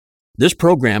This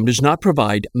program does not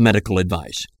provide medical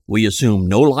advice. We assume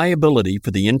no liability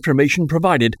for the information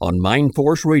provided on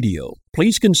MindForce Radio.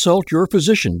 Please consult your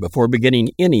physician before beginning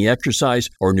any exercise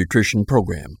or nutrition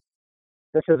program.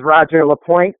 This is Roger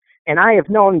LaPointe, and I have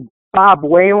known Bob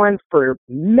Whelan for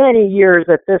many years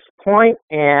at this point,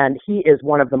 and he is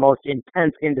one of the most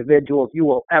intense individuals you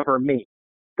will ever meet.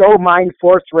 Go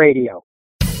MindForce Radio.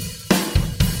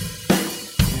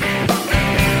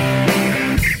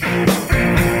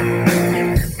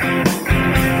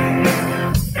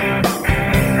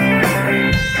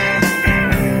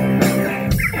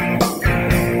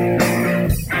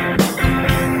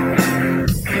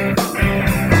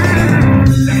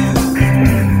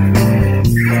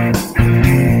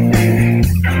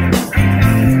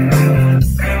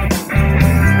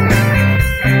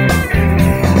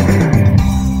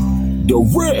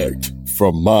 Direct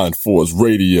from MindForce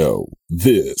Radio,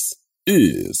 this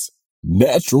is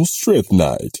Natural Strength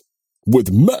Night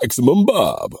with Maximum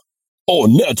Bob.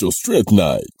 On Natural Strength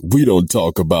Night, we don't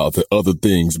talk about the other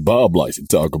things Bob likes to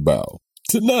talk about.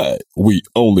 Tonight, we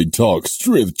only talk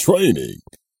strength training.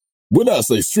 When I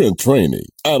say strength training,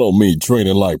 I don't mean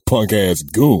training like punk-ass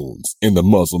goons in the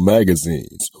muscle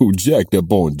magazines who jacked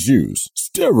up on juice,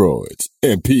 steroids,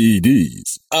 and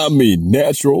PEDs. I mean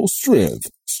natural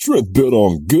strength. Strength built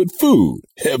on good food,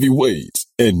 heavy weights,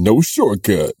 and no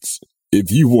shortcuts.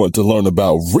 If you want to learn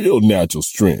about real natural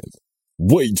strength,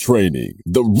 weight training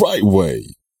the right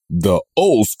way, the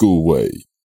old school way,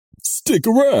 stick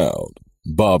around.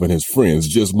 Bob and his friends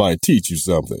just might teach you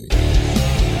something.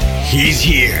 He's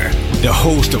here, the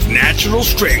host of Natural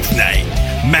Strength Night,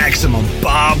 Maximum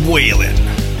Bob Whelan.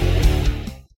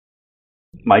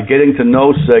 My getting to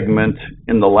know segment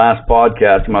in the last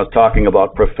podcast, when I was talking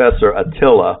about Professor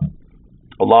Attila,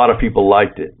 a lot of people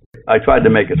liked it. I tried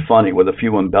to make it funny with a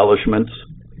few embellishments,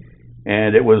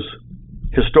 and it was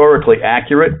historically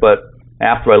accurate, but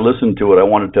after I listened to it, I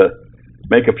wanted to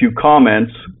make a few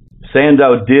comments.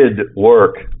 Sandow did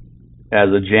work as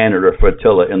a janitor for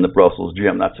Attila in the Brussels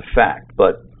gym, that's a fact,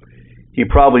 but he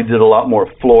probably did a lot more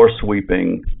floor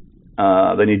sweeping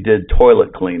than he did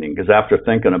toilet cleaning, because after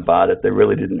thinking about it, they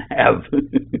really didn't have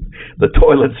the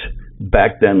toilets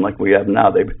back then like we have now.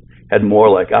 They had more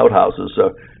like outhouses.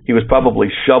 So he was probably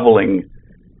shoveling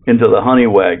into the honey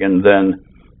wagon than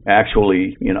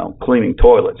actually, cleaning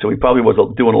toilets. So he probably was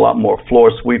doing a lot more floor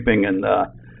sweeping and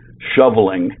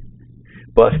shoveling,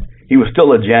 but he was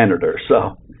still a janitor.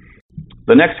 So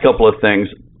the next couple of things,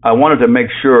 I wanted to make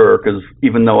sure, because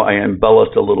even though I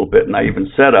embellished a little bit, and I even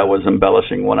said I was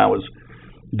embellishing when I was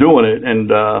doing it and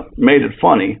made it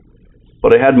funny,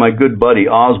 but I had my good buddy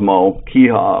Osmo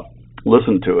Keha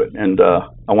listen to it, and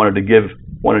I wanted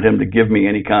him to give me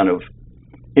any kind of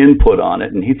input on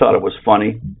it, and he thought it was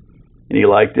funny, and he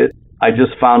liked it. I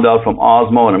just found out from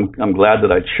Osmo, and I'm glad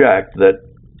that I checked, that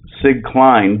Sig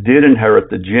Klein did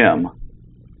inherit the gym,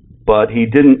 but he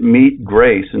didn't meet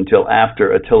Grace until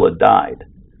after Attila died.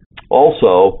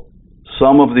 Also,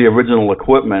 some of the original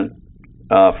equipment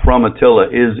from Attila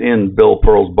is in Bill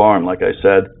Pearl's barn, like I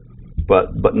said,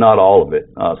 but not all of it.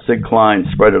 Sig Klein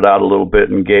spread it out a little bit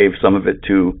and gave some of it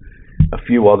to a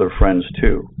few other friends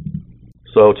too.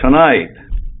 So tonight,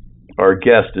 our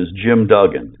guest is Jim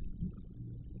Duggan,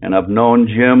 and I've known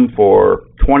Jim for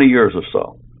 20 years or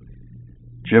so.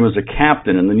 Jim is a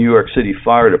captain in the New York City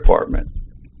Fire Department.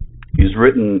 He's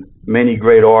written many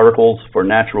great articles for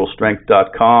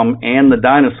naturalstrength.com and the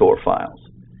Dinosaur Files.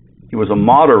 He was a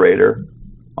moderator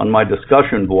on my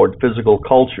discussion board, Physical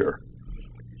Culture.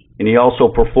 And he also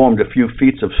performed a few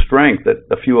feats of strength at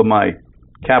a few of my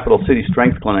capital city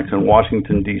strength clinics in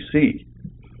Washington, D.C.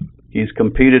 He's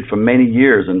competed for many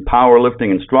years in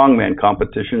powerlifting and strongman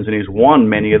competitions, and he's won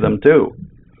many of them too.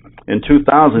 In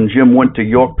 2000, Jim went to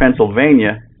York,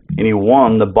 Pennsylvania, and he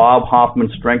won the Bob Hoffman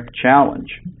Strength Challenge.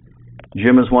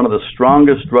 Jim is one of the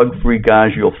strongest drug-free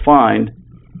guys you'll find,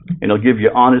 and he'll give you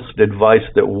honest advice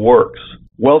that works.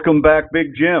 Welcome back, Big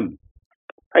Jim.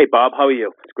 Hey, Bob. How are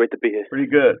you? It's great to be here. Pretty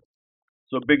good.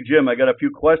 So, Big Jim, I got a few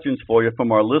questions for you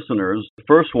from our listeners. The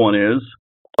first one is,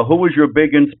 who was your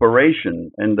big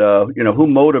inspiration, and who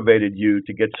motivated you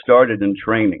to get started in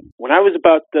training? When I was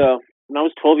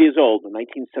 12 years old, the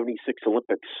 1976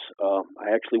 Olympics,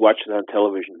 I actually watched it on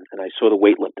television, and I saw the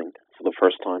weightlifting for the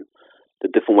first time. The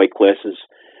different weight classes.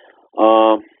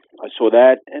 I saw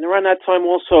that. And around that time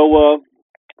also,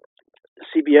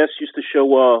 CBS used to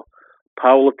show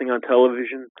powerlifting on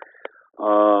television.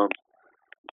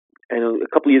 And a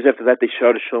couple of years after that, they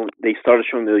started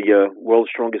showing the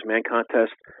World's Strongest Man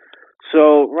contest.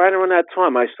 So right around that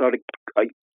time, I started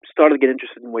to get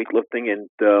interested in weightlifting, and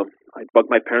I bugged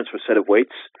my parents for a set of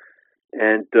weights.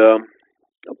 And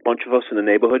a bunch of us in the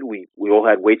neighborhood. We all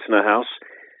had weights in our house.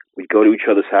 We'd go to each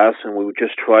other's house, and we would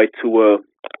just try to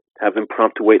have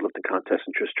impromptu weightlifting contests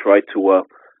and just try to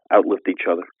outlift each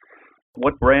other.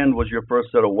 What brand was your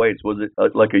first set of weights? Was it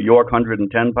like a York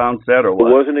 110-pound set or what?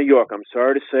 It wasn't a York. I'm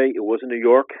sorry to say it wasn't a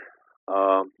York.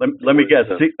 Let me guess.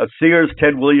 A Sears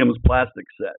Ted Williams plastic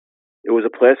set. It was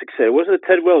a plastic set. It wasn't a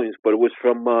Ted Williams, but it was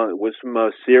from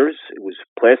Sears. It was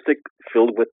plastic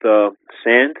filled with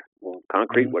sand, or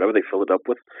concrete, whatever they fill it up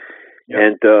with. Yep.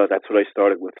 And that's what I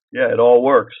started with. Yeah, it all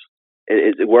works.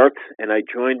 It worked, and I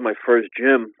joined my first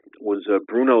gym was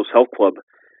Bruno's Health Club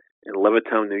in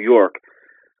Levittown, New York,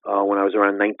 when I was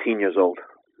around 19 years old.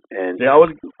 And yeah, I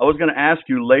was going to ask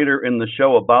you later in the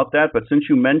show about that, but since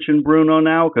you mentioned Bruno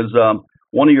now, because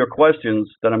one of your questions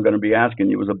that I'm going to be asking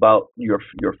you was about your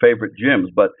favorite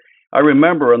gyms. But I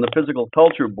remember on the Physical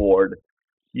Culture Board,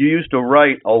 you used to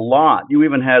write a lot. You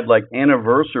even had like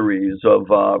anniversaries of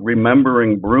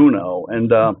remembering Bruno, and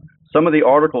some of the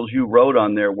articles you wrote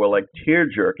on there were like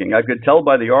tear-jerking. I could tell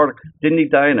by the article. Didn't he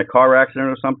die in a car accident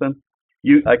or something?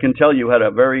 I can tell you had a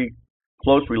very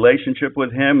close relationship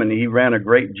with him, and he ran a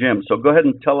great gym. So go ahead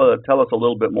and tell us a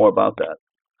little bit more about that.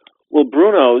 Well,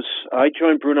 I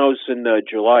joined Bruno's in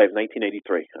July of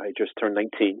 1983. I just turned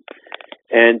 19,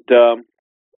 and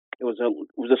it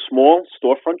was a small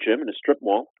storefront gym in a strip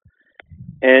mall,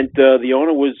 and the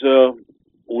owner was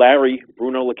Larry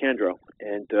Bruno Licandro,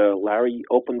 and Larry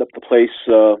opened up the place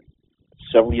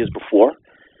several years before,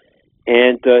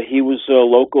 and he was a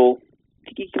local.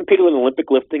 He competed in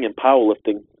Olympic lifting and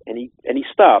powerlifting, and he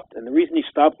stopped. And the reason he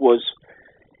stopped was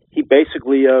he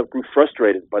basically grew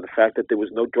frustrated by the fact that there was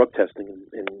no drug testing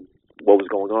in what was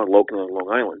going on locally on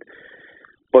Long Island.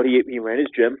 But he ran his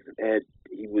gym, and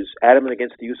he was adamant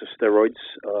against the use of steroids.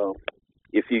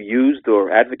 If you used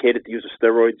or advocated the use of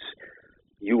steroids,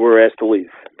 you were asked to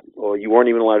leave, or you weren't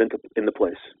even allowed in the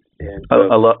place. And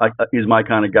he's my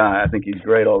kind of guy. I think he's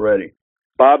great already.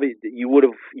 Bobby,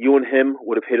 you and him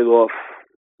would have hit it off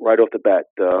right off the bat.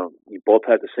 You both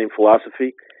had the same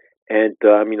philosophy, and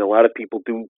I mean, a lot of people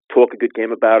do talk a good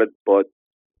game about it, but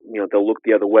they'll look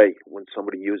the other way when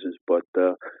somebody uses. But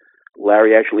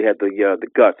Larry actually had the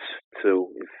guts to,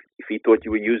 if he thought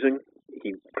you were using,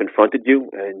 he confronted you,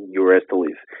 and you were asked to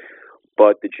leave.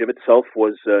 But the gym itself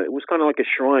was it was kind of like a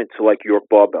shrine to like York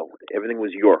Barbell. Everything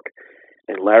was York,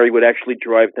 and Larry would actually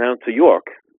drive down to York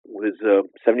with his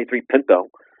 73 Pinto,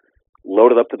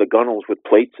 loaded up to the gunnels with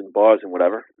plates and bars and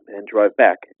whatever, and drive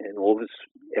back. And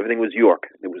everything was York.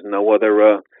 There was no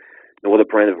other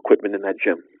brand of equipment in that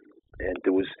gym. And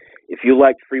there was, if you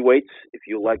liked free weights, if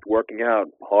you liked working out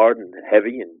hard and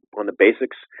heavy and on the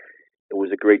basics, it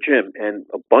was a great gym. And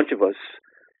a bunch of us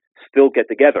still get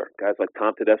together. Guys like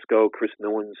Tom Tedesco, Chris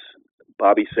Newens,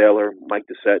 Bobby Saylor, Mike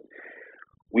Doucette.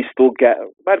 We still get,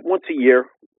 about once a year,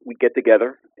 we get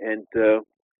together and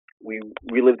we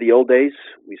relive the old days.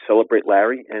 We celebrate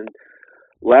Larry. And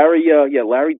Larry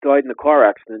died in a car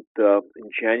accident in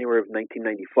January of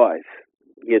 1995.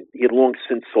 He had long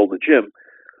since sold the gym,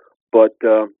 but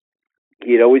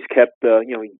he had always kept,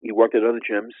 he worked at other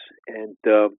gyms. And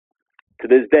to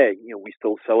this day, we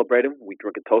still celebrate him. We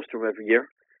drink a toast to him every year.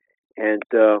 And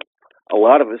a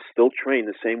lot of us still train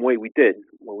the same way we did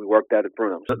when we worked out at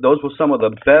Bruno's. Those were some of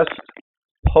the best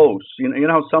posts. You know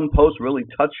how some posts really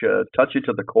touch you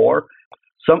to the core.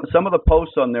 Some of the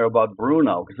posts on there about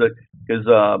Bruno, because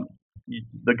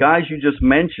the guys you just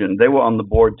mentioned, they were on the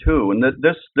board too, and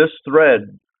this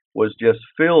thread was just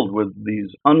filled with these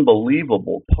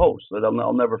unbelievable posts that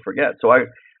I'll never forget. So I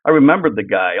remembered the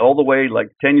guy all the way like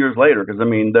 10 years later, because I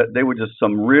mean they were just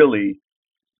some really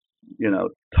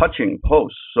touching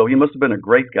posts. So he must have been a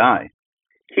great guy.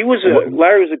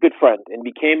 Larry was a good friend and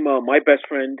became my best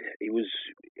friend.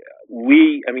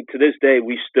 To this day,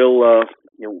 we still,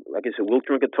 like I said, we'll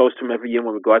drink a toast to him every year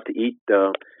when we go out to eat.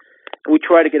 And we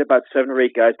try to get about 7 or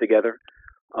 8 guys together.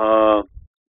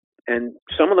 And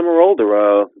some of them are older.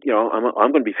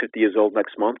 I'm going to be 50 years old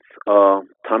next month.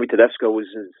 Tommy Tedesco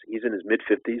he's in his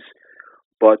mid-50s.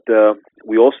 But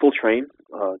we all still train.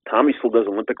 Tommy still does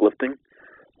Olympic lifting.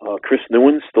 Chris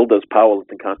Newens still does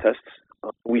powerlifting contests.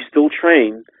 We still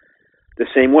train the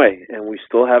same way, and we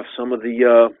still have some of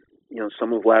the,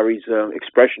 some of Larry's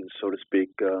expressions, so to speak.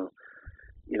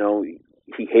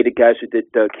 He hated guys who did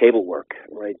cable work,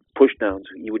 right? Push downs.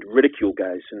 He would ridicule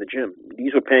guys in the gym.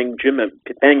 These were paying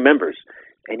members,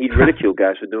 and he'd ridicule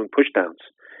guys for doing push downs.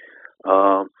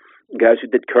 Guys who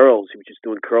did curls, he was just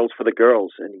doing curls for the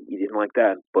girls, and he didn't like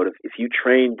that. But if you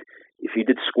trained, if you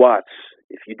did squats,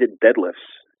 if you did deadlifts,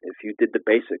 if you did the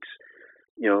basics,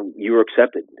 you were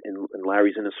accepted, and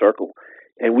Larry's in a circle.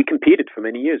 And we competed for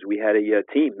many years. We had a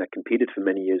team that competed for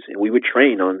many years, and we would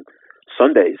train on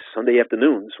Sundays, Sunday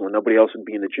afternoons, when nobody else would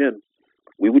be in the gym.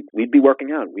 We'd be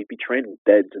working out. We'd be training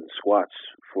deads and squats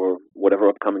for whatever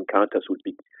upcoming contest would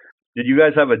be. Did you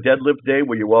guys have a deadlift day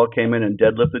where you all came in and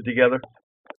deadlifted together?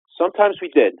 Sometimes we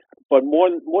did, but more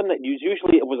than that,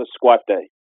 usually it was a squat day.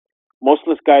 Most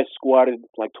of us guys squatted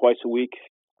like twice a week.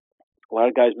 A lot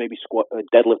of guys maybe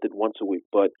deadlifted once a week,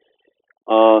 but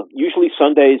usually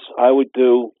Sundays I would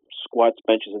do squats,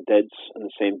 benches, and deads on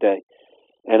the same day,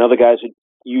 and other guys would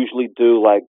usually do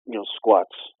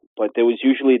squats. But there was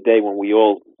usually a day when we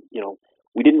all,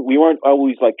 we weren't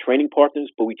always like training partners,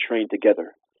 but we trained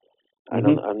together. I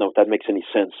don't know if that makes any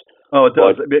sense. Oh, it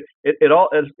does.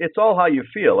 It's all how you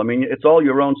feel. I mean, it's all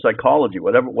your own psychology.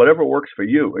 Whatever works for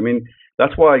you. I mean,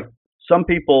 that's why some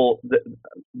people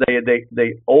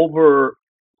they overthink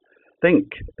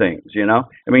things.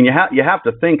 I mean, you have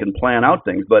to think and plan out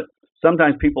things, but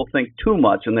sometimes people think too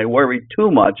much and they worry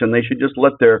too much, and they should just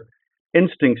let their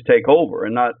instincts take over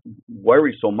and not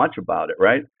worry so much about it,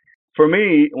 right? For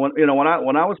me, when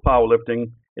I was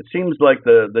powerlifting, it seems like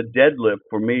the deadlift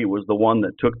for me was the one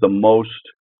that took the most.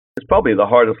 It's probably the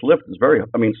hardest lift.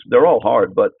 They're all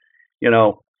hard, but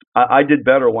I did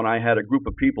better when I had a group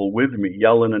of people with me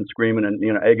yelling and screaming and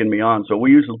egging me on. So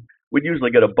we'd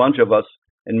usually get a bunch of us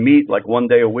and meet like one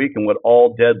day a week and would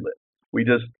all deadlift. We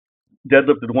just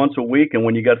deadlifted once a week, and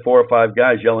when you got 4 or 5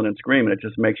 guys yelling and screaming, it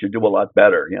just makes you do a lot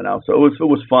better, So it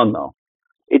was fun though.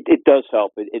 It does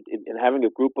help. And having a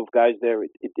group of guys there,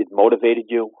 it motivated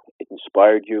you, it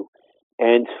inspired you,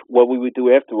 and what we would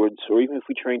do afterwards, or even if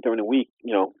we trained during the week,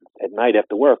 at night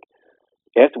after work,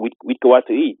 we'd go out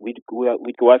to eat. We'd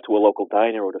go out to a local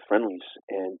diner or the Friendlies,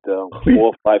 and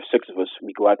 4, 5, 6 of us,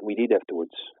 we'd go out and we'd eat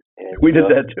afterwards. And, we did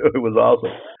that too. It was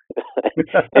awesome.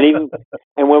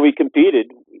 and when we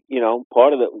competed,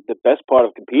 part of the best part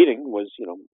of competing was,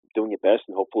 doing your best,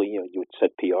 and hopefully, you would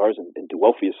set PRs and do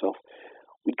well for yourself.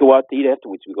 We'd go out to eat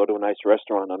afterwards. We'd go to a nice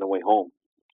restaurant on the way home,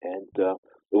 and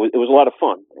it was a lot of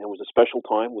fun. And it was a special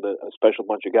time with a special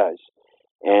bunch of guys.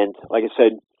 And like I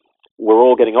said, we're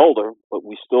all getting older, but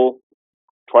we still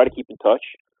try to keep in touch.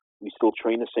 We still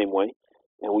train the same way,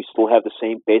 and we still have the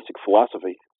same basic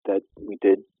philosophy that we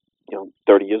did,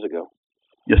 30 years ago.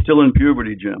 You're still in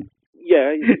puberty, Jim.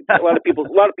 Yeah, a lot of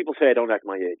people say I don't act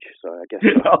my age, so I guess.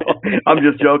 I'm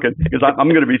just joking because I'm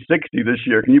going to be 60 this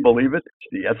year. Can you believe it?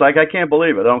 It's like I can't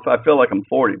believe it. I feel like I'm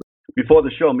 40. Before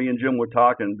the show, me and Jim were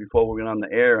talking before we went on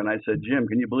the air, and I said, Jim,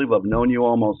 can you believe I've known you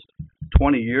almost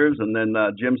 20 years? And then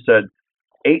Jim said,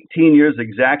 18 years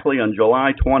exactly on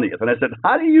July 20th. And I said,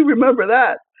 how do you remember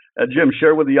that? Jim,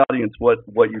 share with the audience what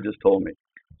you just told me.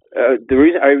 The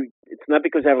reason it's not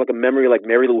because I have like a memory like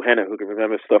Mary Lou Henner, who can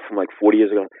remember stuff from like 40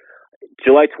 years ago.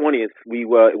 July 20th, it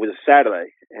was a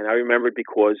Saturday, and I remember it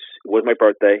because it was my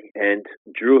birthday, and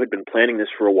Drew had been planning this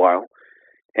for a while,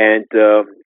 and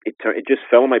it just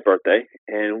fell on my birthday,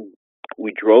 and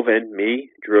we drove in, me,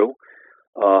 Drew,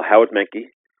 Howard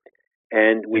Menke,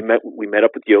 and we met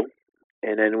up with you,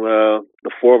 and then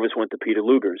the 4 of us went to Peter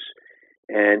Lugers,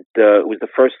 and it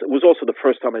was also the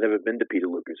first time I'd ever been to Peter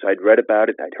Lugers. I'd read about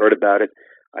it, I'd heard about it,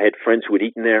 I had friends who had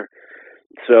eaten there,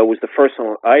 so it was the first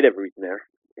time I'd ever eaten there.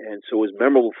 And so it was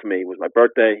memorable for me. It was my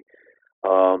birthday,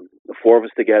 the 4 of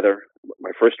us together,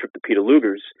 my first trip to Peter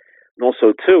Lugers. And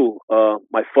also, too,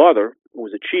 my father, who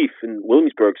was a chief in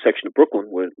Williamsburg section of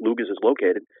Brooklyn, where Lugers is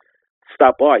located,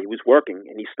 stopped by. He was working,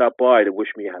 and he stopped by to wish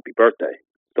me a happy birthday.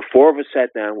 The 4 of us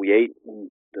sat down. We ate.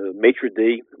 The maitre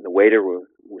d' and the waiter were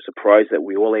surprised that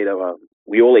we all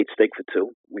ate steak for 2.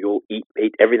 We all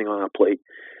ate everything on our plate.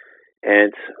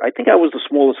 And I think I was the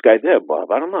smallest guy there,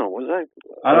 Bob. I don't know. Was I?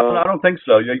 I don't think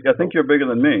so. I think you're bigger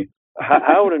than me.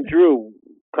 Howard and Drew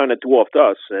kind of dwarfed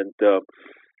us, and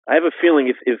I have a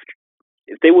feeling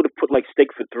if they would have put like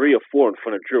steak for 3 or 4 in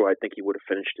front of Drew, I think he would have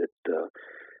finished it.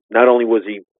 Not only was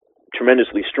he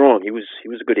tremendously strong, he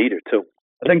was a good eater too.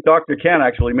 I think Dr. Ken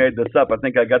actually made this up. I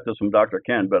think I got this from Dr.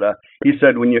 Ken, but he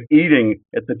said when you're eating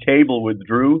at the table with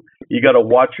Drew, you got to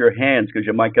watch your hands because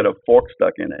you might get a fork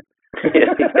stuck in it.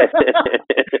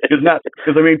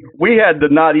 Because we had to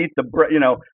not eat the bread.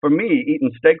 For me,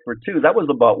 eating steak for 2, that was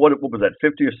about what was that,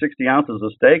 50 or 60 ounces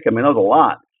of steak? I mean, that was a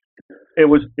lot. It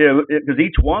was because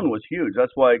each one was huge.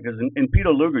 That's why, because in Peter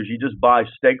Lugers, you just buy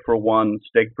steak for 1,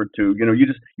 steak for 2.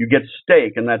 You get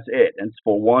steak and that's it, and it's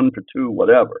for 1, for 2,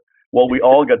 whatever. Well, we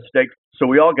all got steak, so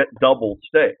we all get double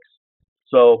steaks.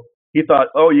 So he thought,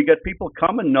 you get people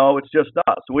coming? No, it's just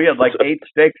us. So we had like 8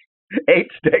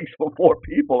 steaks for 4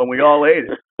 people, and we all ate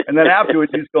it. And then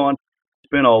afterwards, he's going, it's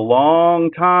been a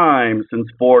long time since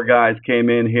 4 guys came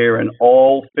in here and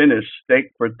all finished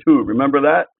steak for 2. Remember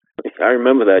that? I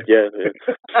remember that. Yeah.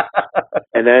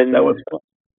 And then that was fun.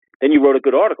 Then you wrote a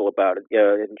good article about it,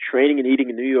 in Training and Eating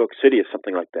in New York City or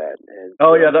something like that. And,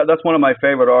 that's one of my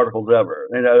favorite articles ever.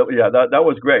 And that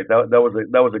was great. That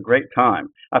was a great time.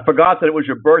 I forgot that it was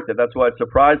your birthday. That's why it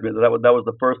surprised me that was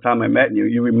the first time I met you.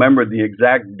 You remembered the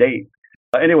exact date.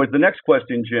 Anyways, the next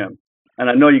question, Jim, and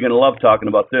I know you're going to love talking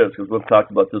about this because we've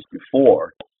talked about this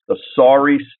before. The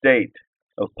sorry state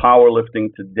of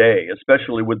powerlifting today,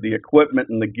 especially with the equipment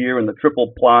and the gear and the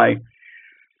triple ply.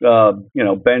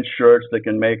 Bench shirts that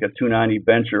can make a 290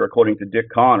 bencher, according to Dick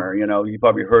Connor. You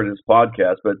probably heard his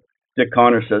podcast, but Dick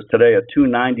Connor says today a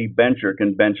 290 bencher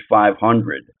can bench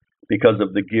 500 because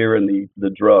of the gear and the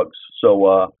drugs. So,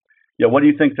 what do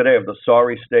you think today of the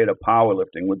sorry state of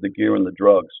powerlifting with the gear and the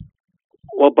drugs?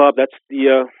 Well, Bob, that's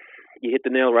you hit the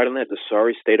nail right on that. The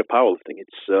sorry state of powerlifting.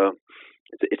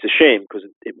 It's a shame because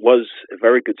it was a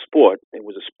very good sport. It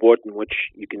was a sport in which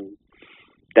you can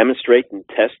demonstrate and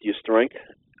test your strength.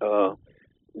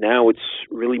 Now it's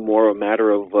really more a matter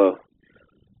of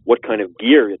what kind of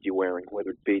gear that you're wearing, whether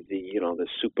it be the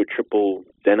super triple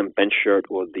denim bench shirt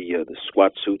or the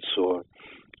squat suits or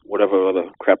whatever other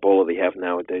crapola they have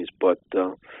nowadays. But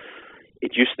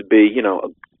it used to be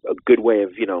a good way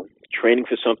of training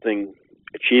for something,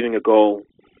 achieving a goal,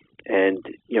 and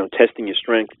testing your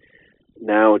strength.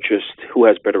 Now it's just who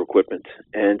has better equipment.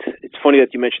 And it's funny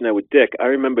that you mentioned that with Dick. I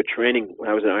remember training when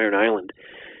I was in Iron Island.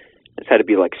 It had to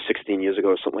be like 16 years ago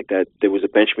or something like that. There was a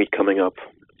bench meet coming up,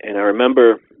 and I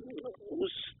remember it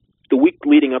was the week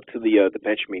leading up to the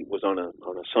bench meet was on a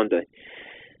Sunday.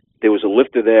 There was a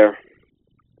lifter there.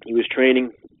 He was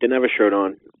training, didn't have a shirt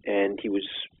on, and he was,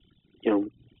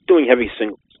 doing heavy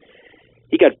singles.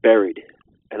 He got buried,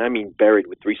 and I mean buried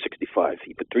with 365.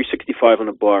 He put 365 on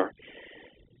a bar.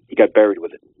 He got buried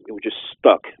with it. It was just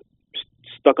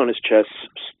stuck on his chest,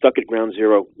 stuck at ground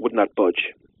zero, would not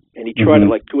budge. And he tried it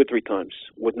like 2 or 3 times,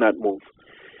 would not move.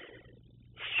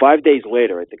 5 days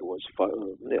later, I think it was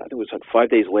 5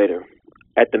 days later,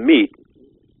 at the meet,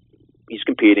 he's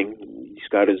competing. He's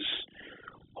got his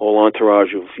whole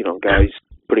entourage of, guys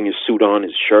putting his suit on,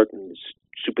 his shirt, and his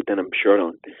super denim shirt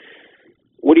on.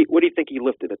 What do you think he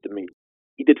lifted at the meet?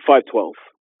 He did 512.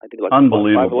 I think like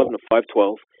unbelievable. 511 or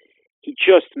 512. He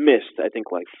just missed, I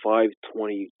think, like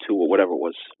 522 or whatever it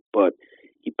was, but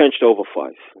he benched over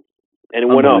 5. And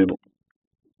it went up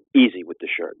easy with the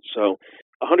shirt. So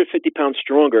 150 pounds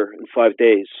stronger in 5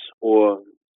 days, or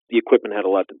the equipment had a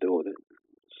lot to do with it.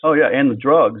 Oh, yeah, and the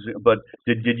drugs. But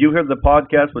did you hear the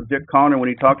podcast with Dick Connor when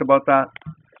he talked about that?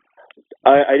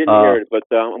 I didn't hear it, but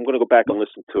I'm going to go back and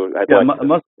listen to it.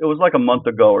 It was like a month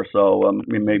ago or so,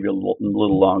 maybe a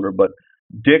little longer. But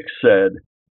Dick said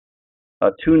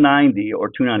 290 or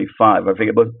 295, I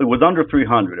think, but it was under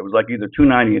 300. It was like either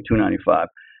 290 or 295.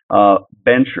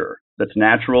 Bencher that's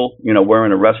natural,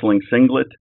 wearing a wrestling singlet.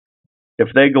 If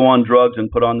they go on drugs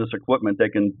and put on this equipment, they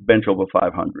can bench over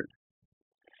 500.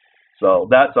 So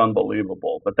that's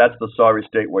unbelievable. But that's the sorry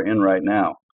state we're in right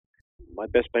now. My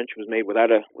best bench was made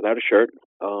without a shirt.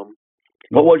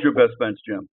 What was your best bench,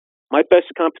 Jim? My best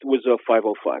comp was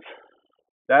 505.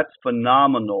 That's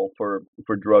phenomenal for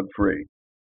drug-free,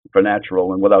 for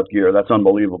natural and without gear. That's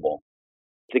unbelievable.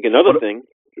 I think another thing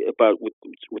about with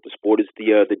the sport is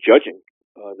the judging.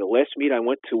 The last meet I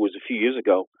went to was a few years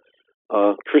ago.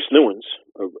 Chris Newens,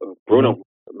 Bruno,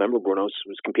 remember Bruno,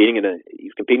 was competing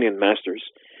in Masters,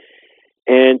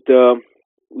 and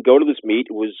we go to this meet.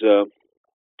 It was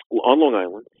on Long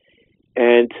Island,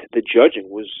 and the judging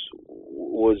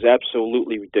was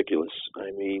absolutely ridiculous.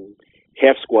 I mean,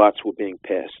 half squats were being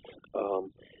passed,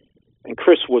 and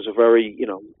Chris was a very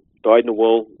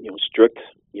dyed-in-the-wool, strict,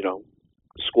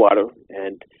 squatter,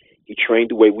 and he trained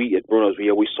the way we at Bruno's. We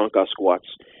always sunk our squats.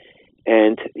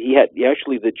 And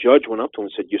the judge went up to him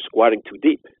and said, "You're squatting too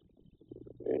deep."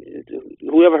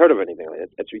 Who ever heard of anything like that?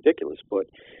 That's ridiculous. But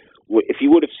if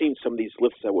you would have seen some of these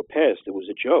lifts that were passed, it was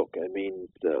a joke. I mean,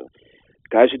 the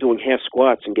guys are doing half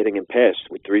squats and getting them passed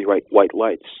with 3 white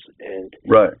lights. And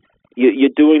right. You're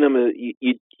doing them,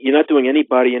 you're not doing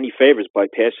anybody any favors by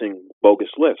passing bogus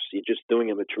lifts. You're just doing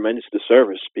them a tremendous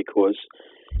disservice, because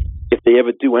if they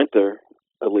ever do enter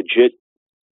a legit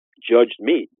judged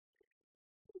meet,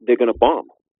 they're going to bomb.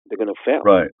 They're going to fail.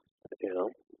 Right.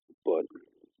 But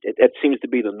it seems to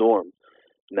be the norm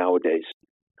nowadays.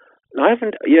 No, I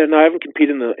haven't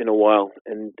competed in a while,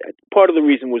 and part of the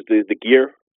reason was the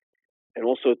gear, and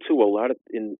also too, a lot of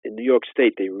in New York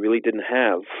State they really didn't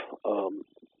have.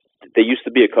 There used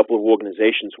to be a couple of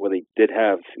organizations where they did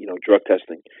have drug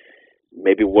testing.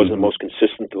 Maybe it wasn't the most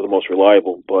consistent or the most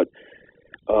reliable, but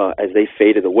as they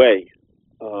faded away,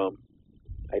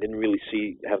 I didn't really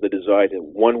have the desire to,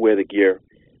 one, wear the gear,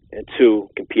 and two,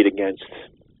 compete against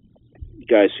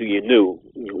guys who you knew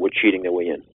were cheating their way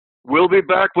in. We'll be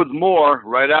back with more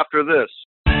right after this.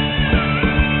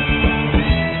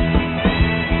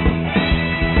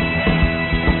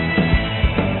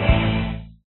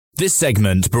 This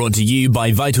segment brought to you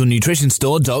by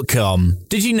VitalNutritionStore.com.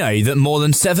 Did you know that more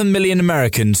than 7 million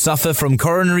Americans suffer from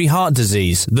coronary heart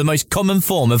disease, the most common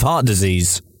form of heart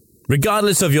disease?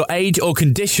 Regardless of your age or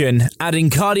condition, adding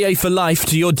Cardio for Life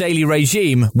to your daily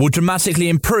regime will dramatically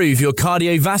improve your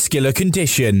cardiovascular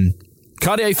condition.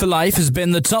 Cardio for Life has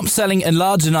been the top-selling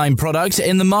L-arginine product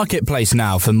in the marketplace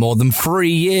now for more than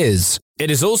 3 years. It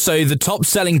is also the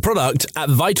top-selling product at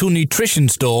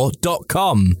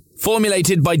VitalNutritionStore.com.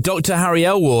 Formulated by Dr. Harry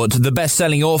Elward, the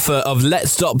best-selling author of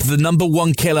Let's Stop the Number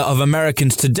One Killer of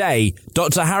Americans Today,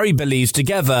 Dr. Harry believes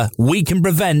together we can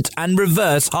prevent and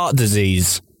reverse heart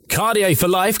disease. Cardio for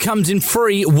Life comes in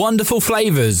 3 wonderful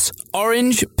flavors: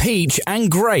 orange, peach,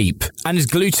 and grape, and is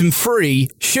gluten-free,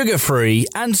 sugar-free,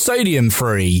 and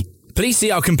sodium-free. Please see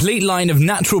our complete line of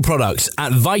natural products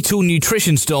at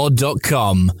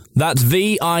VitalNutritionStore.com. That's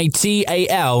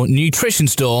VITAL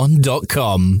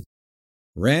Nutritionstore.com.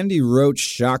 Randy Roach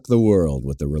shocked the world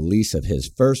with the release of his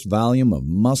first volume of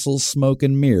Muscle, Smoke,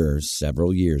 and Mirrors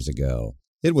several years ago.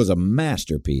 It was a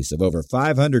masterpiece of over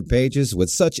 500 pages with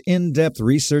such in-depth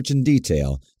research and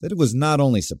detail that it was not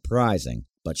only surprising,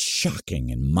 but shocking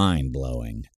and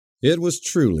mind-blowing. It was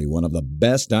truly one of the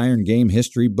best Iron Game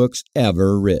history books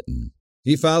ever written.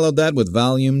 He followed that with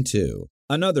Volume 2,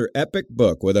 another epic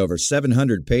book with over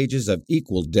 700 pages of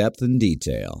equal depth and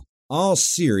detail. All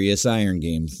serious Iron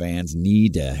Game fans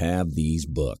need to have these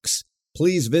books.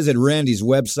 Please visit Randy's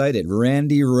website at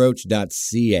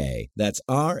randyroach.ca. That's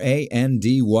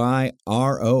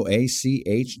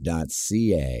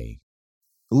RANDYROACH.ca.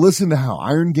 Listen to how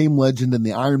Iron Game legend and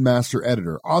the Iron Master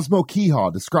editor Osmo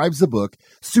Kehaw describes the book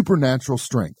Supernatural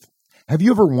Strength. Have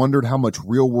you ever wondered how much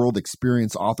real-world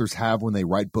experience authors have when they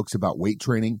write books about weight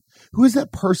training? Who is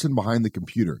that person behind the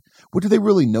computer? What do they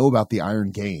really know about the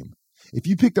Iron Game? If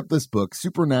you picked up this book,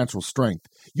 Supernatural Strength,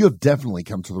 you have definitely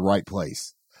come to the right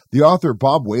place. The author,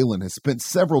 Bob Whelan, has spent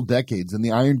several decades in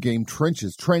the Iron Game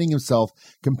trenches training himself,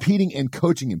 competing and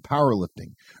coaching in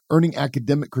powerlifting, earning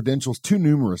academic credentials too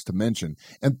numerous to mention,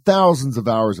 and thousands of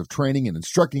hours of training and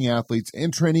instructing athletes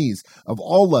and trainees of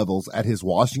all levels at his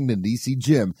Washington, D.C.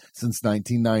 gym since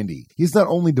 1990. He's not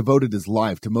only devoted his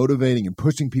life to motivating and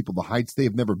pushing people to heights they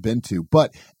have never been to,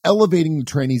 but elevating the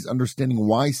trainees' understanding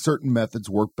why certain methods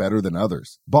work better than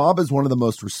others. Bob is one of the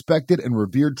most respected and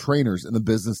revered trainers in the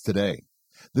business today.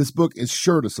 This book is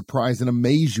sure to surprise and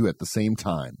amaze you at the same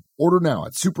time. Order now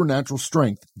at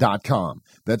supernaturalstrength.com.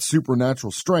 That's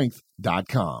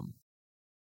supernaturalstrength.com.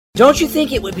 Don't you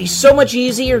think it would be so much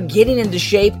easier getting into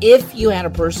shape if you had a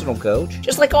personal coach?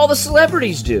 Just like all the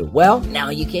celebrities do. Well, now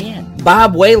you can.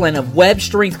 Bob Whelan of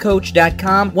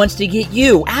WebStrengthCoach.com wants to get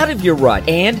you out of your rut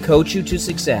and coach you to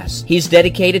success. He's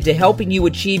dedicated to helping you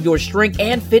achieve your strength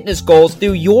and fitness goals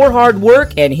through your hard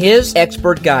work and his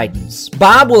expert guidance.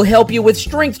 Bob will help you with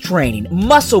strength training,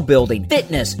 muscle building,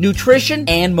 fitness, nutrition,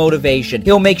 and motivation.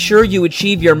 He'll make sure you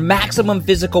achieve your maximum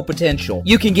physical potential.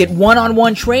 You can get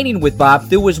one-on-one training with Bob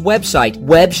through his website,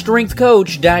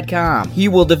 WebStrengthCoach.com. He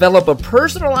will develop a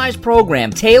personalized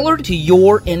program tailored to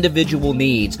your individual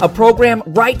needs. A program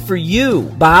right for you.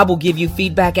 Bob will give you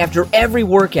feedback after every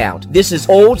workout. This is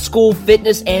old school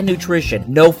fitness and nutrition.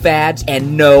 No fads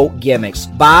and no gimmicks.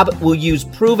 Bob will use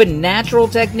proven natural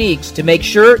techniques to make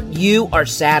sure you are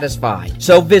satisfied.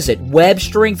 So visit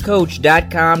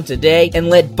WebStrengthCoach.com today and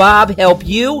let Bob help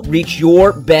you reach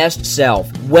your best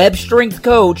self.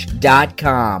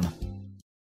 WebStrengthCoach.com.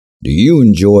 Do you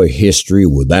enjoy history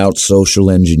without social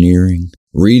engineering?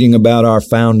 Reading about our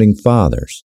founding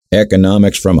fathers?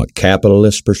 Economics from a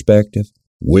capitalist perspective?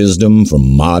 Wisdom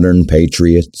from modern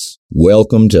patriots?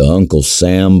 Welcome to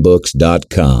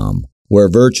UncleSamBooks.com, where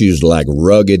virtues like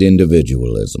rugged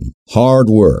individualism,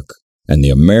 hard work, and the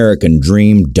American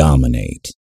dream dominate.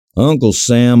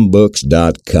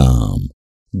 UncleSamBooks.com.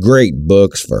 Great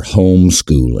books for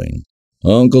homeschooling.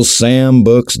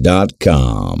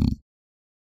 UncleSamBooks.com.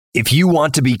 If you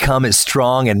want to become as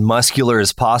strong and muscular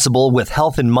as possible with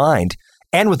health in mind,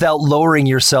 and without lowering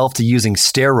yourself to using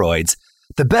steroids,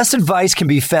 the best advice can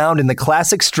be found in the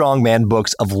classic strongman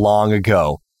books of long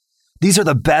ago. These are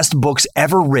the best books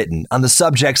ever written on the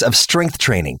subjects of strength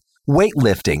training,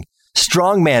 weightlifting,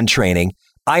 strongman training,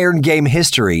 Iron Game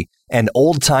history, and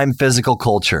old-time physical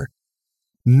culture.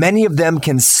 Many of them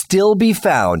can still be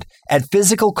found at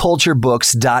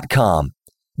physicalculturebooks.com.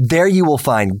 There you will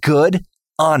find good,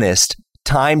 honest,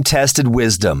 time-tested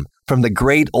wisdom from the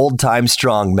great old-time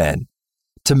strongmen.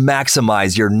 to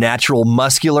maximize your natural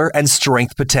muscular and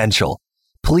strength potential.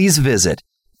 Please visit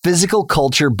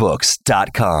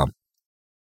physicalculturebooks.com.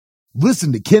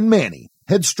 Listen to Ken Manny,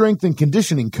 head strength and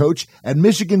conditioning coach at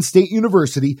Michigan State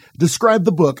University, describe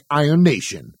the book Iron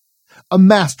Nation. A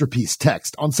masterpiece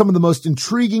text on some of the most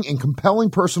intriguing and compelling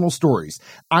personal stories,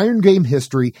 Iron Game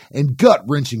history, and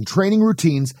gut-wrenching training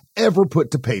routines ever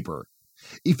put to paper.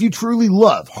 If you truly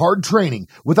love hard training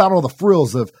without all the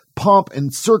frills of pomp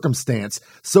and circumstance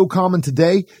so common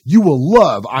today, you will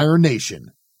love Iron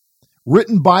Nation.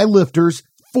 Written by lifters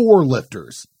for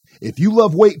lifters. If you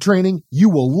love weight training, you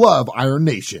will love Iron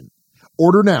Nation.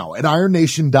 Order now at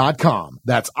ironnation.com.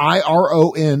 That's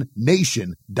IRON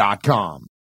Nation.com.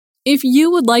 If you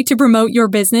would like to promote your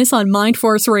business on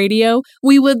MindForce Radio,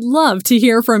 we would love to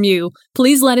hear from you.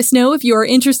 Please let us know if you are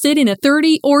interested in a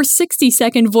 30 or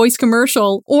 60-second voice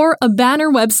commercial or a banner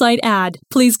website ad.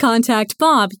 Please contact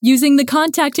Bob using the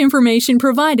contact information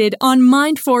provided on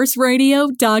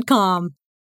mindforceradio.com.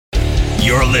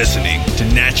 You're listening to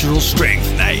Natural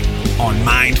Strength Night on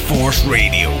MindForce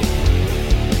Radio.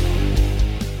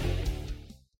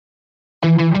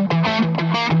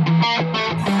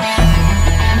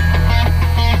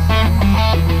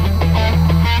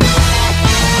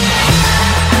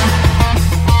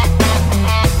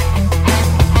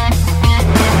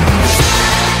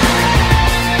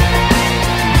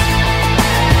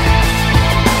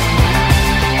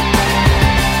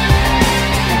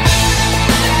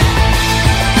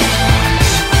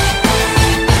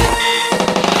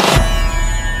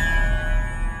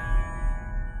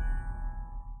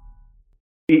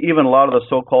 Even a lot of the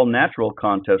so-called natural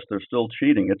contests, they're still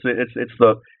cheating. It's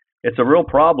a real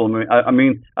problem. I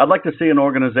mean, I'd like to see an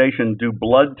organization do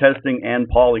blood testing and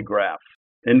polygraph.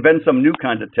 Invent some new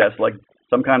kind of test, like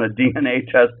some kind of DNA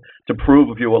test to prove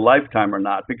if you're a lifetime or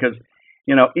not. Because,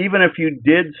 you know, even if you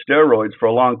did steroids for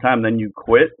a long time, then you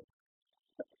quit,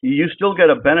 you still get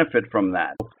a benefit from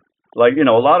that. Like, you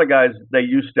know, a lot of guys, they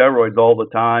use steroids all the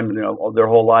time, you know, their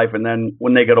whole life. And then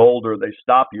when they get older, they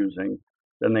stop using.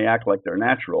 Then they act like they're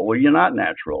natural. Well, you're not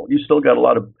natural. You still got a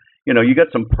lot of, you know, you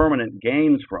get some permanent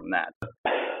gains from that.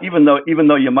 Even though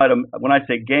you might have, when I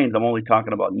say gains, I'm only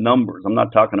talking about numbers. I'm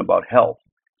not talking about health.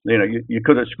 You know, you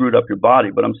could have screwed up your body,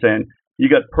 but I'm saying you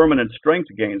got permanent strength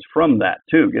gains from that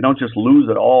too. You don't just lose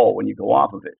it all when you go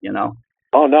off of it, you know?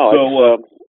 Oh, no. So,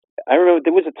 I remember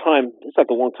there was a time, it's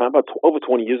like a long time, about over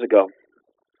 20 years ago,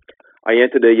 I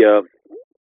entered the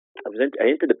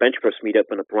bench press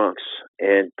meetup in the Bronx,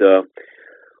 and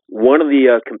one of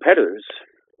the competitors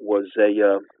was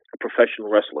a professional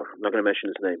wrestler. I'm not going to mention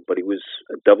his name, but he was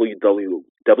a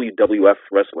WWF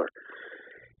wrestler.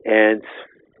 And,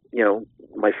 you know,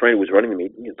 my friend who was running the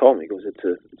meet told me, he goes, it's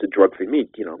a drug-free meet,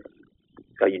 you know.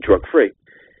 Are you drug-free?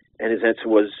 And his answer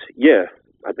was, yeah,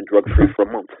 I've been drug-free for a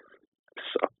month.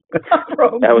 So I'm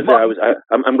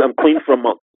clean for a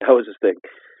month. That was his thing.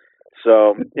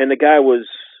 So, and the guy was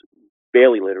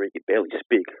barely literate, he could barely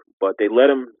speak, but they let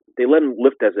him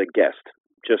lift as a guest,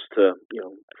 just to, you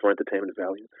know, for entertainment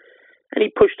value. And he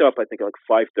pushed up, I think, like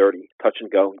 5:30, touch and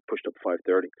go. He pushed up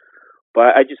 5:30.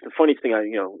 But the funny thing,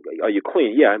 you know, are you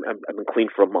clean? Yeah, I've been clean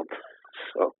for a month.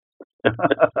 So,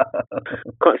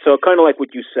 so kind of like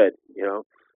what you said, you know.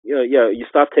 Yeah, you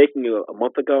stopped taking a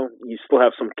month ago. You still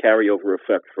have some carryover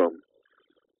effect from,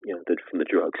 you know, from the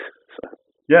drugs. So.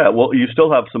 Yeah, well, you still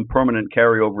have some permanent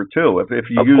carryover too. If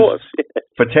you use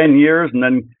for 10 years and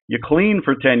then you clean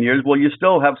for 10 years, well, you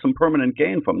still have some permanent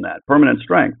gain from that, permanent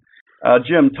strength.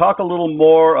 Jim, talk a little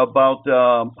more about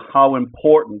how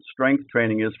important strength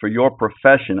training is for your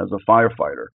profession as a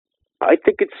firefighter. I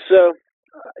think it's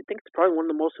probably one of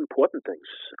the most important things.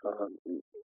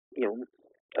 You know,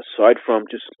 aside from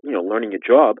just, you know, learning your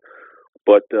job,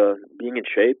 but being in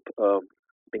shape,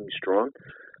 being strong,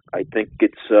 I think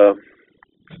it's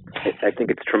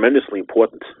tremendously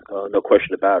important. No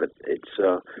question about it. It's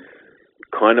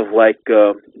kind of like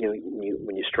you know,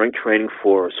 when you're strength training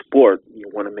for a sport, you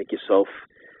want to make yourself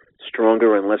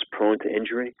stronger and less prone to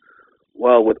injury.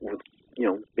 Well, with you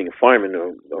know, being a fireman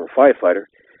or a firefighter,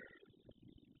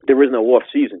 there is no off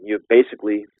season. You're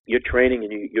training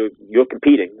and you're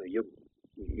competing.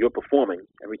 You're performing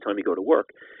every time you go to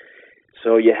work.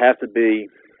 So you have to be,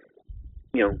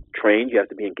 you know, trained. You have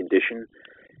to be in condition.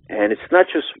 And it's not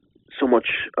just so much,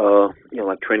 you know,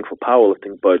 like training for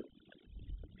powerlifting, but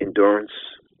endurance,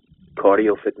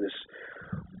 cardio, fitness.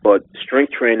 But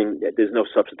strength training, there's no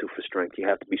substitute for strength. You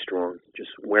have to be strong. Just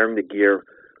wearing the gear,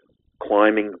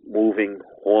 climbing, moving,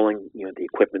 hauling, you know, the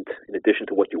equipment in addition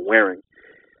to what you're wearing.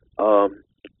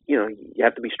 You know, you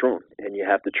have to be strong, and you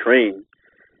have to train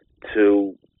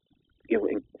to, you know,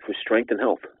 for strength and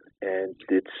health. And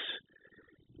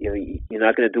You're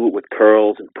not going to do it with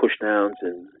curls and push downs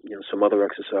and some other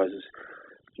exercises.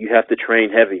 You have to train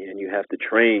heavy, and you have to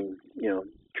train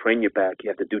your back. You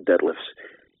have to do deadlifts.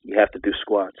 You have to do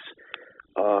squats.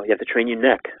 You have to train your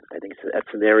neck. I think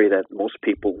that's an area that most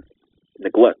people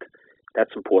neglect.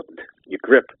 That's important. Your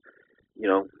grip.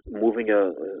 Moving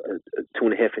a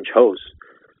 2.5-inch hose,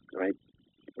 right,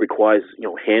 requires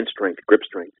hand strength, grip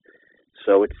strength.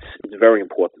 So it's very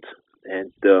important.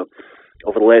 And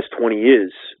over the last 20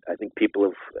 years, I think people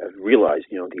have realized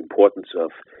the importance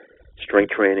of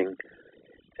strength training.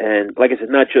 And like I said,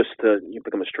 not just you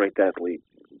become a strength athlete,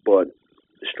 but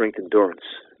strength endurance.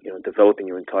 Developing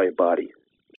your entire body.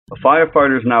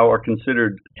 Firefighters now are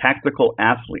considered tactical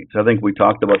athletes. I think we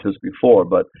talked about this before,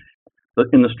 but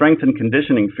in the strength and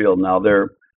conditioning field now,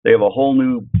 they have a whole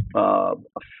new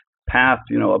path,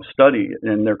 of study,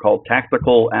 and they're called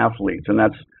tactical athletes, and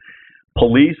that's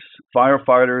police,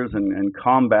 firefighters, and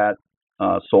combat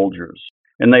soldiers.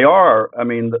 And they are,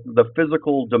 the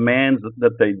physical demands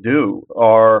that they do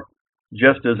are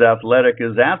just as athletic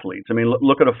as athletes.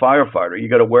 Look at a firefighter. You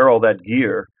got to wear all that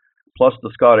gear, plus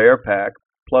the Scott Air Pack,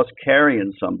 plus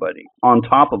carrying somebody on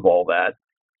top of all that,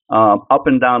 up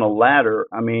and down a ladder.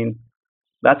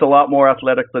 That's a lot more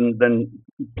athletic than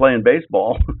playing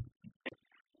baseball.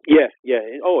 Yeah.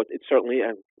 Oh, it's certainly.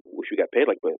 I wish we got paid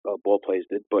like ball players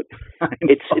did, but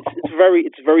it's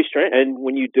very strange. And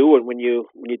when you do it, when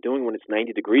it's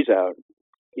 90 degrees out,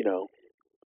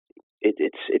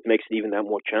 it makes it even that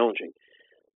more challenging.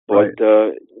 But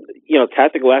right.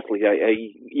 Tactical athlete.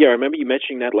 I remember you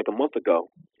mentioning that like a month ago.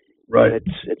 Right. And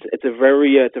it's a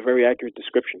very accurate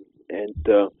description. And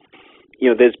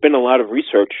there's been a lot of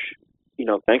research.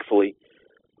 Thankfully,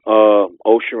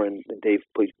 OSHA and they've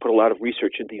put a lot of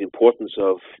research into the importance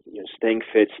of staying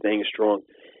fit, staying strong,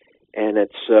 and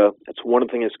that's one of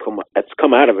the things that's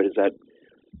come out of it is that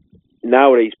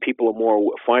nowadays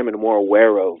firemen are more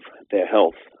aware of their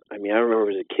health. I remember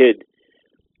as a kid,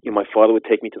 my father would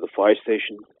take me to the fire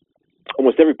station.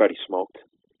 Almost everybody smoked.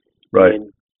 Right.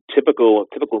 And typical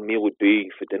meal would be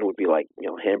for dinner would be like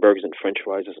hamburgers and French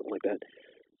fries or something like that.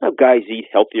 Now guys eat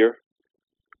healthier.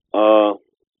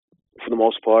 For the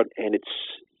most part, and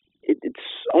it's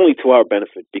only to our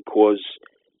benefit because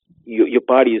your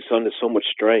body is under so much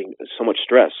strain, so much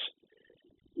stress.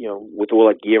 With all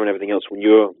that gear and everything else, when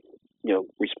you're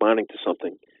responding to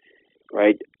something,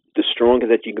 right? The stronger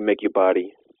that you can make your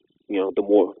body, the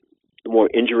more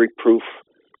injury proof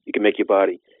you can make your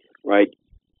body, right?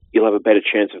 You'll have a better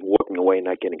chance of walking away and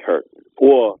not getting hurt,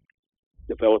 or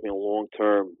developing a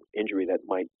long-term injury that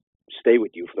might stay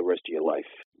with you for the rest of your life.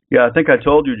 Yeah, I think I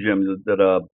told you, Jim, that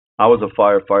I was a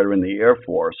firefighter in the Air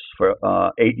Force for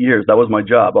 8 years. That was my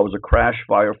job. I was a crash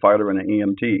firefighter and an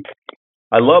EMT.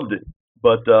 I loved it,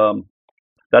 but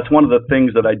that's one of the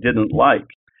things that I didn't like.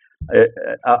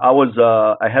 I was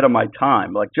ahead of my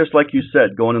time, just like you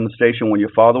said, going in the station when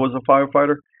your father was a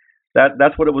firefighter.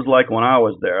 That's what it was like when I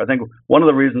was there. I think one of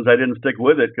the reasons I didn't stick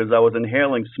with it because I was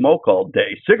inhaling smoke all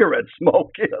day, cigarette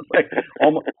smoke. It's like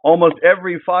almost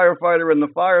every firefighter in the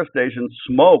fire station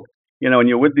smoked, and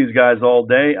you're with these guys all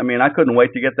day. I couldn't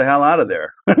wait to get the hell out of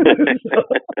there.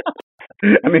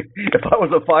 If I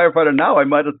was a firefighter now, I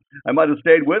might have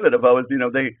stayed with it. If I was,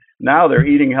 they're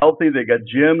eating healthy, they got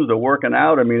gyms, they're working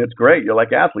out. It's great. You're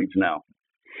like athletes now.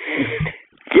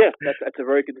 Yeah, that's a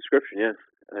very good description. Yeah,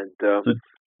 and.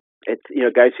 It's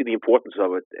guys see the importance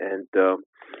of it, and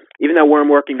even now where I'm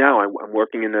working now, I'm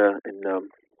working in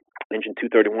Engine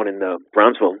 231 in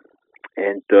Brownsville,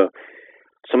 and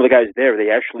some of the guys there, they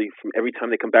actually from every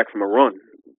time they come back from a run,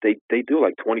 they do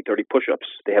like 20, 30 push-ups.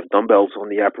 They have dumbbells on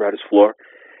the apparatus floor,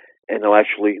 and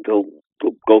they'll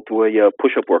go through a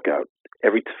push-up workout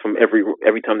every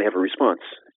time they have a response.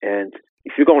 And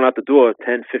if you're going out the door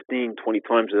 10, 15, 20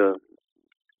 times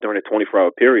during a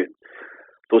 24-hour period,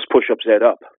 those push-ups add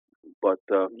up. But,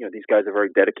 these guys are very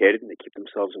dedicated and they keep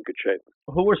themselves in good shape.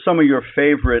 Who were some of your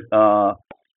favorite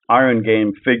Iron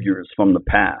Game figures from the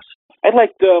past? I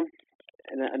liked,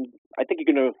 and I think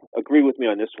you're going to agree with me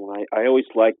on this one. I always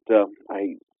liked,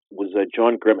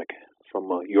 John Grimmick from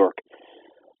York.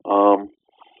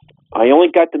 I only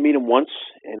got to meet him once,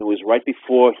 and it was right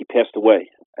before he passed away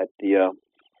at the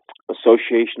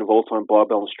Association of Old-Time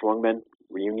Barbell and Strongmen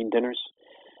reunion dinners.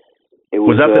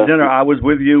 Was that the dinner I was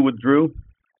with you with Drew?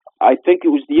 I think it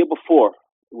was the year before.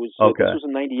 It was okay. This was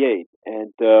in '98,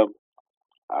 and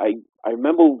I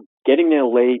remember getting there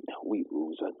late. It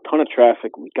was a ton of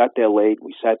traffic. We got there late.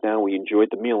 We sat down. We enjoyed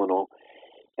the meal and all.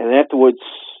 And afterwards,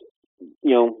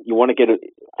 you want to get it.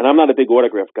 And I'm not a big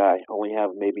autograph guy. I only have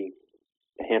maybe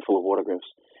a handful of autographs.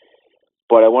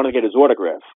 But I want to get his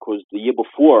autograph because the year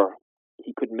before,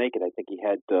 he couldn't make it. I think he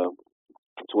had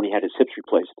it's when he had his hips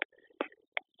replaced.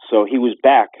 So he was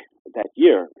back that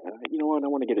year. And you know what? I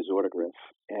want to get his autograph.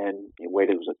 And he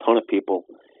waited. There was a ton of people,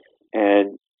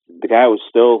 and the guy was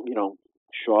still,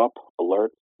 sharp,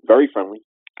 alert, very friendly.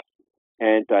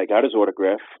 And I got his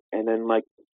autograph. And then,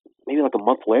 maybe a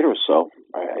month later or so,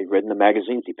 I read in the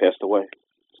magazines he passed away.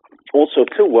 Also,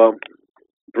 too,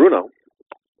 Bruno,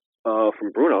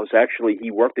 from Bruno's, actually,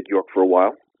 he worked at York for a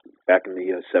while back in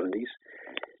the 70s.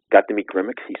 Got to meet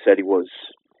Grimmick. He said he was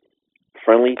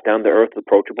friendly, down-to-earth,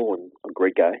 approachable, and a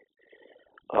great guy.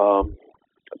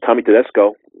 Tommy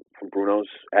Tedesco from Bruno's,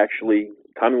 actually,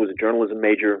 Tommy was a journalism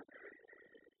major.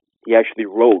 He actually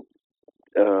wrote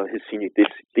his senior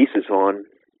thesis on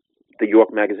the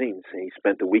York magazines. And he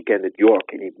spent the weekend at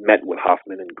York, and he met with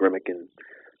Hoffman and Grimmick and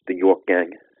the York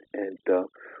gang. And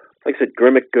like I said,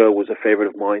 Grimmick was a favorite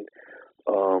of mine.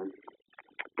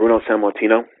 Bruno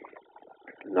Sammartino,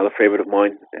 another favorite of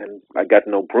mine. And I got to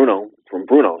know Bruno from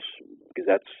Bruno's, because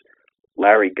that's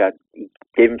Larry he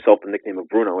gave himself the nickname of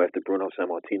Bruno after Bruno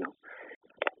Sammartino.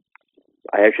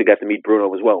 I actually got to meet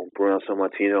Bruno as well. Bruno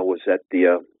Sammartino was at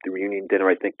the reunion dinner,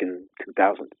 I think, in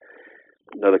 2000.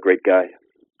 Another great guy.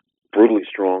 Brutally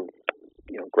strong,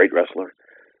 great wrestler.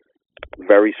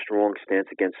 Very strong stance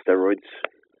against steroids.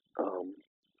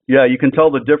 Yeah, you can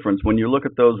tell the difference when you look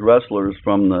at those wrestlers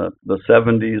from the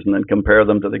 70s and then compare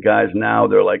them to the guys now.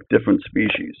 They're like different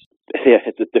species. Yeah,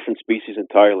 it's a different species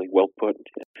entirely. Well put.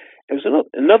 There's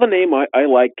another name I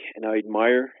like and I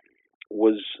admire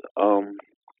was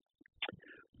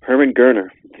Hermann Gerner,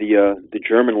 the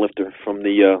German lifter from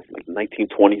the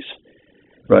 1920s.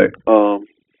 Right.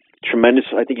 Tremendous.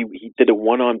 I think he did a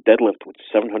one-arm deadlift with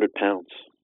 700 pounds.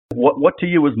 What to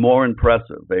you is more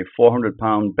impressive, a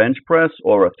 400-pound bench press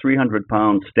or a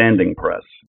 300-pound standing press?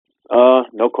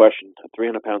 No question. A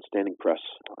 300-pound standing press.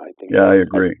 I think. Yeah, I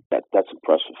agree. That's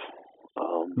impressive.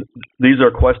 These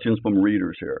are questions from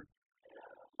readers here.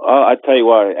 I tell you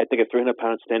what, I think a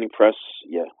 300-pound standing press.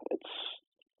 Yeah,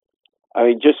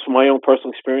 just from my own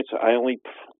personal experience,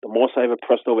 the most I ever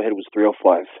pressed overhead was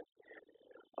 305.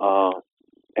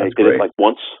 And I did great. it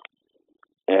once.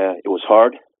 It was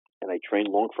hard, and I trained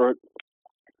long for it.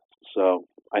 So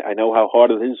I know how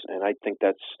hard it is, and I think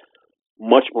that's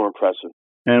much more impressive.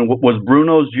 And was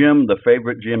Bruno's gym the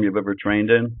favorite gym you've ever trained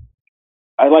in?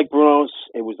 I like Bruno's.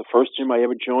 It was the first gym I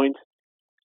ever joined.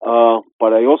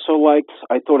 But I also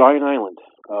thought Iron Island,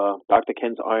 Dr.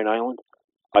 Ken's Iron Island.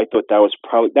 I thought that was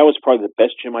probably the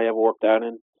best gym I ever worked out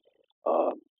in.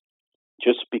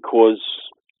 Just because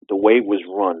the way it was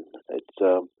run,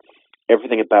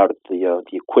 everything about it, the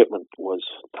equipment was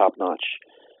top notch.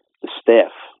 The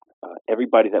staff,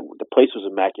 everybody, the place was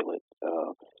immaculate.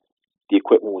 The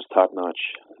equipment was top notch.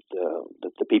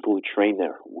 The people who trained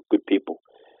there were good people.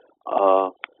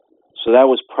 So that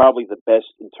was probably the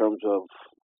best in terms of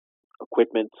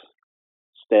equipment,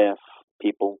 staff,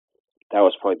 people. That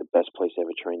was probably the best place I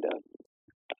ever trained at.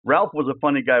 Ralph was a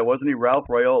funny guy, wasn't he? Ralph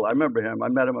Royola. I remember him. I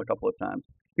met him a couple of times.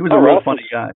 He was a real funny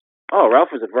guy. Oh, Ralph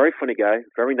was a very funny guy,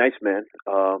 very nice man.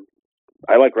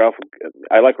 I like Ralph.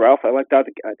 I like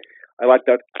Dr.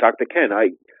 Ken.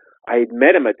 I had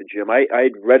met him at the gym. I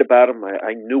had read about him.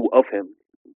 I knew of him,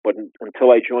 but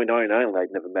until I joined Iron Island,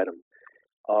 I'd never met him.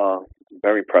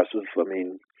 Very impressive. I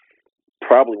mean,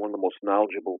 probably one of the most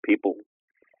knowledgeable people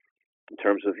in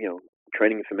terms of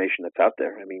training information that's out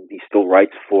there. I mean, he still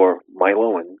writes for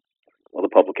Milo and other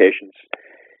publications,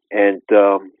 and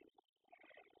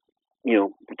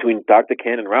between Dr.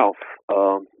 Ken and Ralph,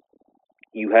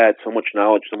 you had so much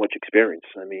knowledge, so much experience.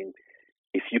 I mean,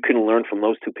 if you couldn't learn from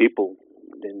those two people,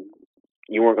 then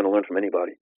you weren't going to learn from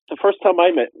anybody. The first time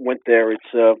I went there,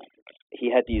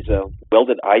 he had these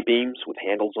welded I-beams with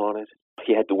handles on it.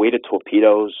 He had the weighted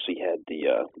torpedoes. He had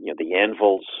the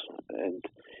anvils, and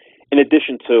in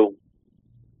addition to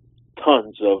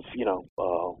tons of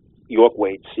York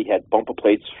weights, he had bumper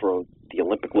plates for the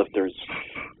Olympic lifters.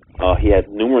 He had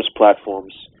numerous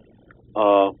platforms.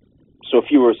 So if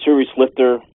you were a serious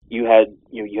lifter, you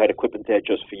had equipment there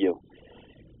just for you.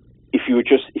 If you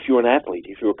were an athlete,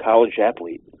 if you were a college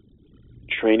athlete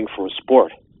training for a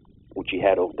sport, which he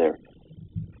had over there,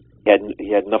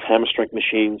 he had enough hammer strength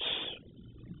machines.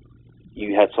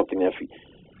 You had something there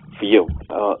for you.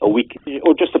 A week,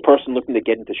 or just a person looking to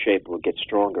get into shape or get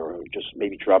stronger or just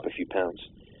maybe drop a few pounds.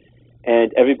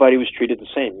 And everybody was treated the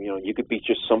same. You could be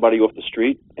just somebody off the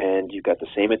street, and you got the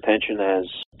same attention as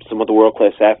some of the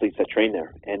world-class athletes that train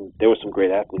there. And there were some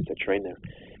great athletes that trained there.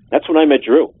 That's when I met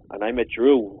Drew, and I met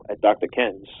Drew at Dr.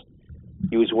 Ken's.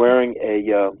 He was wearing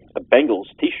a Bengals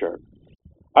T-shirt.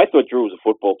 I thought Drew was a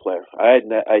football player.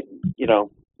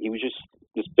 He was just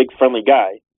this big, friendly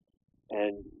guy,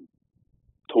 and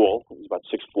tall. He was about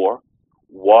 6'4",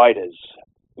 wide as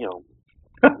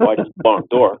barn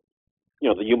door.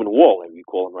 The human wall, as we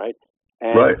call him, right?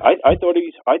 And right. I thought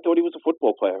he was a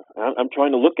football player. I'm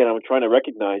trying to look at him. I'm trying to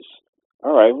recognize.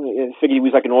 All right, I figured he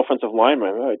was like an offensive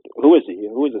lineman. Right? Who is he?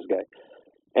 Who is this guy?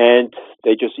 And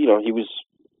they just, he was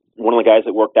one of the guys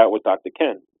that worked out with Dr.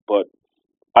 Ken. But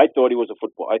I thought he was a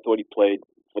football. I thought he played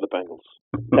for the Bengals.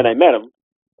 Then I met him,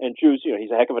 and Drew's,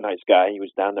 he's a heck of a nice guy. He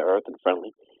was down to earth and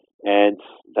friendly. And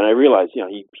then I realized,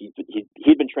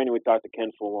 he'd been training with Dr.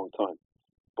 Ken for a long time.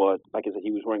 But like I said,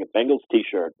 he was wearing a Bengals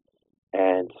T-shirt,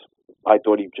 and I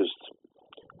thought he was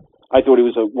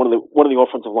one of the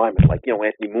offensive linemen, like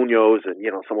Anthony Munoz and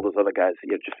some of those other guys.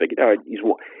 You just figured, all right,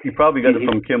 he probably got it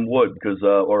from Kim Wood because,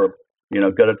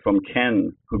 got it from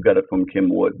Ken, who got it from Kim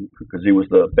Wood because he was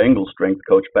the Bengals strength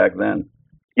coach back then.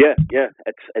 Yeah,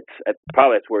 it's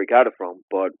probably that's where he got it from.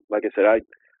 But like I said,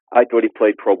 I thought he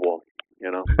played pro ball,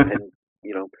 and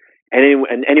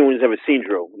anyone who's ever seen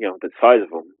Drew, the size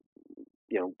of him,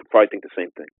 probably think the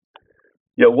same thing.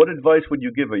 Yeah, what advice would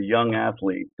you give a young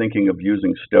athlete thinking of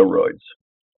using steroids?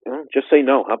 Just say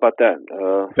no. How about that?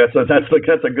 That's a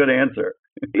good answer.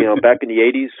 Back in the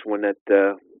 '80s, when I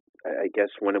guess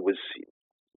when it was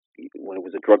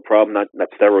a drug problem, not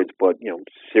steroids, but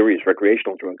serious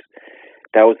recreational drugs.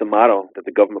 That was the motto that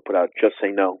the government put out. Just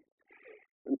say no.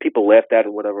 And people laughed at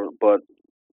it, whatever. But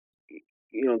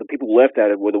the people who laughed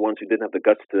at it were the ones who didn't have the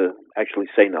guts to actually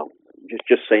say no.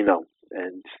 Just say no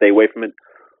and stay away from it.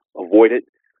 Avoid it.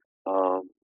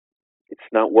 It's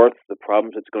not worth the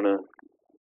problems it's going to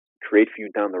create for you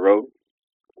down the road.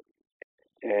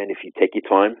 And if you take your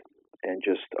time and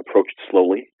just approach it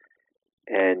slowly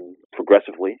and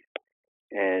progressively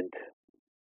and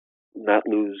not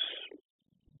lose,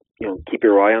 keep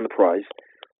your eye on the prize.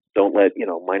 Don't let,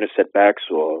 minor setbacks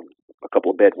or a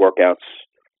couple of bad workouts,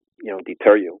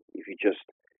 deter you. If you just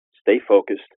stay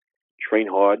focused, train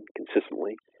hard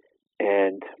consistently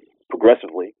and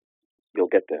progressively, you'll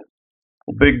get there.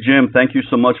 Well, Big Jim, thank you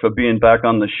so much for being back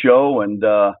on the show, and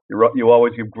you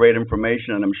always give great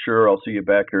information, and I'm sure I'll see you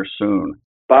back here soon.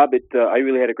 Bob, I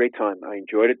really had a great time. I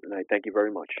enjoyed it, and I thank you very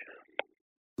much.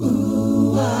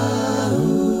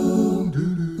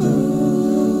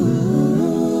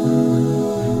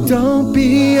 Don't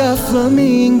be a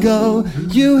flamingo,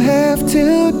 you have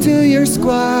to do your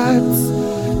squats.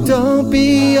 Don't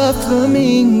be a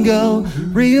flamingo,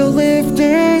 real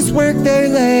lifters work their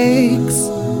legs.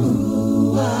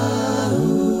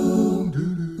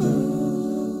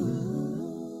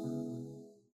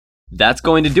 That's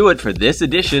going to do it for this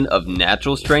edition of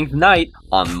Natural Strength Night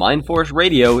on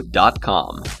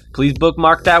mindforceradio.com. Please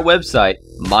bookmark that website,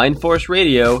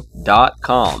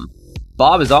 mindforceradio.com.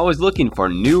 Bob is always looking for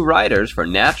new writers for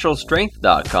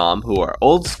naturalstrength.com who are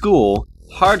old school,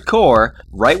 hardcore,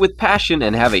 write with passion,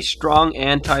 and have a strong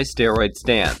anti-steroid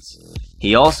stance.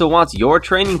 He also wants your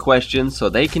training questions so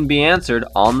they can be answered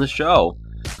on the show.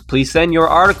 Please send your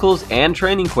articles and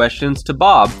training questions to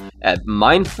Bob at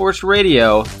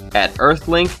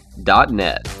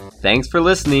mindforceradio@earthlink.net. Thanks for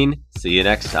listening. See you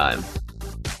next time.